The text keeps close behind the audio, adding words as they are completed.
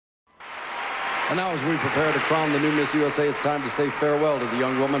And now as we prepare to crown the new Miss USA, it's time to say farewell to the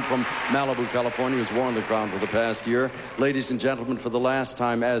young woman from Malibu, California, who's worn the crown for the past year. Ladies and gentlemen, for the last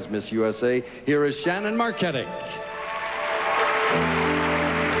time as Miss USA, here is Shannon Marketic.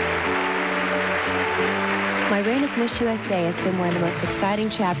 My reign as Miss USA has been one of the most exciting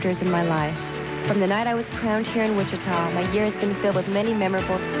chapters in my life. From the night I was crowned here in Wichita, my year has been filled with many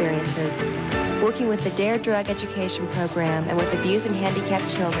memorable experiences. Working with the DARE drug education program and with abused and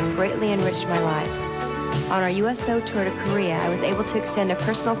handicapped children greatly enriched my life. On our USO tour to Korea, I was able to extend a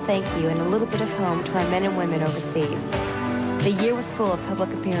personal thank you and a little bit of home to our men and women overseas. The year was full of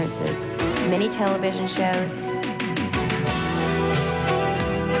public appearances, many television shows,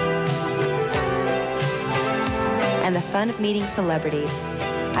 and the fun of meeting celebrities.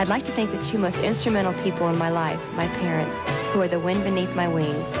 I'd like to thank the two most instrumental people in my life, my parents, who are the wind beneath my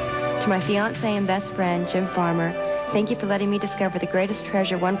wings. To my fiancé and best friend, Jim Farmer, thank you for letting me discover the greatest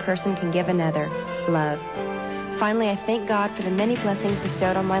treasure one person can give another, love. Finally, I thank God for the many blessings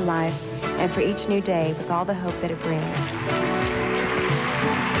bestowed on my life and for each new day with all the hope that it brings.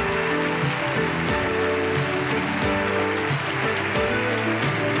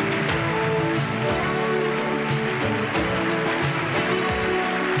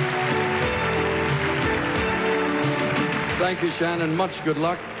 Thank you, Shannon. Much good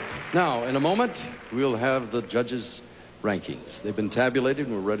luck. Now, in a moment, we'll have the judges' rankings. They've been tabulated,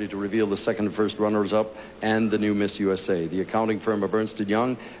 and we're ready to reveal the second and first runners-up and the new Miss USA. The accounting firm of Ernst &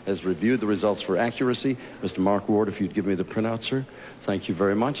 Young has reviewed the results for accuracy. Mr. Mark Ward, if you'd give me the printout, sir. Thank you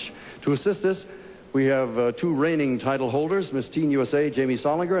very much. To assist us, we have two reigning title holders, Miss Teen USA, Jamie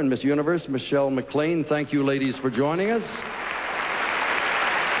Solinger, and Miss Universe, Michelle McLean. Thank you, ladies, for joining us.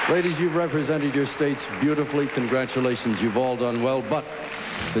 Ladies, you've represented your states beautifully. Congratulations. You've all done well, but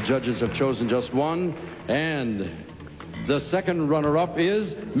the judges have chosen just one, and the second runner-up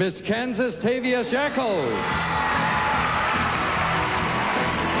is Miss Kansas Tavia Shackles.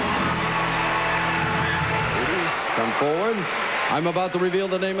 Ladies, come forward. I'm about to reveal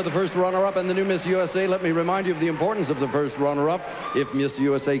the name of the first runner-up and the new Miss USA. Let me remind you of the importance of the first runner-up. If Miss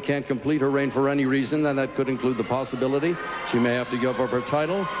USA can't complete her reign for any reason, then that could include the possibility she may have to give up her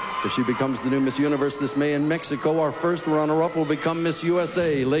title. If she becomes the new Miss Universe this May in Mexico, our first runner-up will become Miss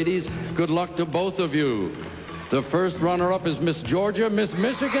USA. Ladies, good luck to both of you. The first runner-up is Miss Georgia. Miss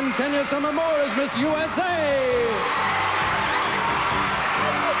Michigan, Kenya Samamora is Miss USA.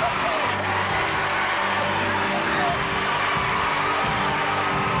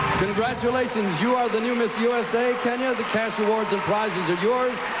 Congratulations, you are the new Miss USA. Kenya, the cash awards and prizes are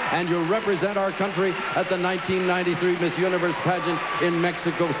yours, and you'll represent our country at the 1993 Miss Universe pageant in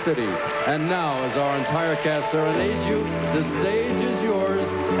Mexico City. And now, as our entire cast serenades you, the stage is yours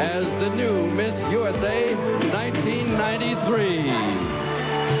as the new Miss USA 1993.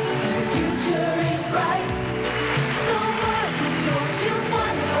 The future is bright. The world is yours. You've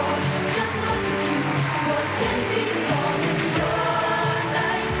won it all. Just look at you. You're 10 feet tall. It's your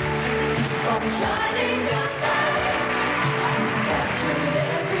night. From shining your light. Captured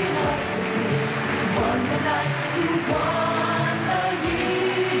every heart that's here. You won the night. You won the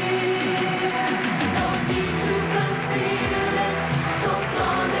year. No need to conceal it. So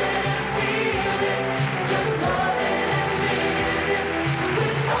flaunt it and feel it. Just love it and live it.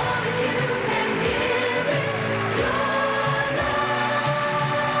 With all that you can give it. Your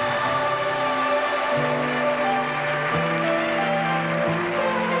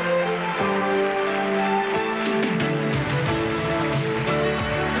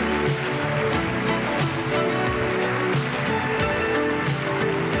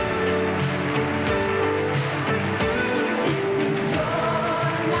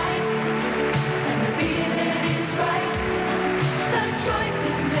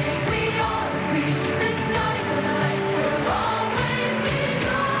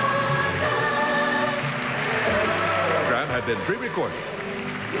Been pre-recorded.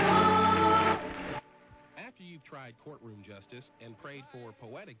 After you've tried courtroom justice and prayed for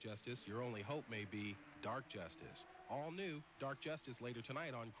poetic justice, your only hope may be dark justice. All new Dark Justice later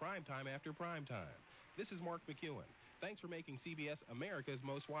tonight on Crime Time After Prime Time. This is Mark McEwen. Thanks for making CBS America's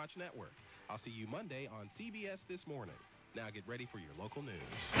most watched network. I'll see you Monday on CBS This Morning. Now get ready for your local news.